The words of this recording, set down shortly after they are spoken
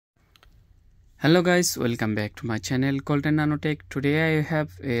Hello guys, welcome back to my channel Golden Nanotech. Today I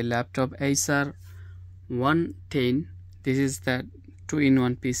have a laptop Acer 110. This is the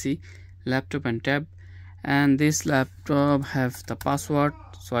 2-in-1 PC, laptop and tab, and this laptop have the password,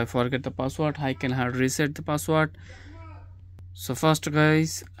 so I forget the password. I can hard reset the password. So first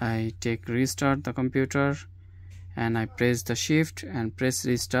guys, I take restart the computer and I press the shift and press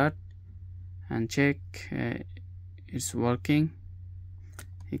restart and check it's working.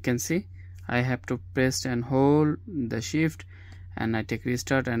 You can see I have to press and hold the shift and I take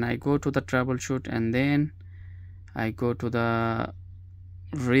restart and I go to the troubleshoot and then I go to the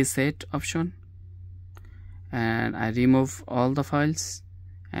reset option and I remove all the files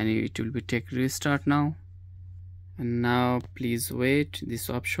and it will be take restart now. And now please wait, this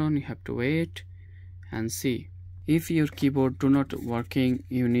option you have to wait and see. If your keyboard do not working,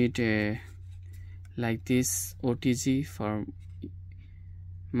 you need a like this OTG for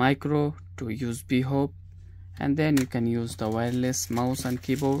micro to USB hub, and then you can use the wireless mouse and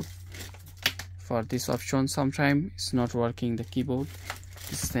keyboard for this option. Sometimes it's not working the keyboard,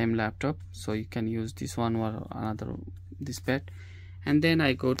 the same laptop, so you can use this one or another this pad. And then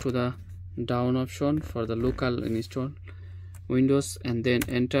I go to the down option for the local install Windows and then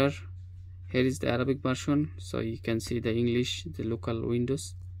enter. Here is the Arabic version, so you can see the English, the local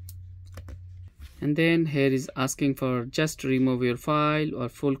Windows. And then here is asking for just remove your file or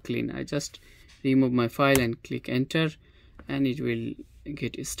full clean. I just remove my file and click enter and it will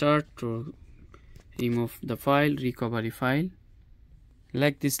get start to remove the file, recovery file.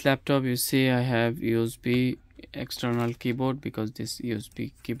 Like this laptop, you see I have USB external keyboard because this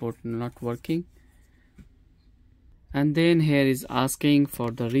USB keyboard not working. And then here is asking for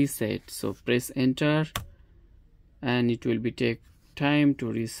the reset, so press enter and it will be take time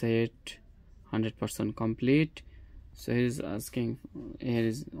to reset 100% complete. So here is asking, here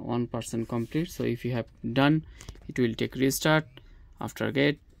is 1% complete, so if you have done, it will take restart. After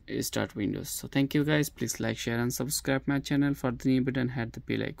get start Windows. So thank you guys, please like, share and subscribe my channel for the new video and hit the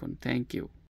bell icon. Thank you.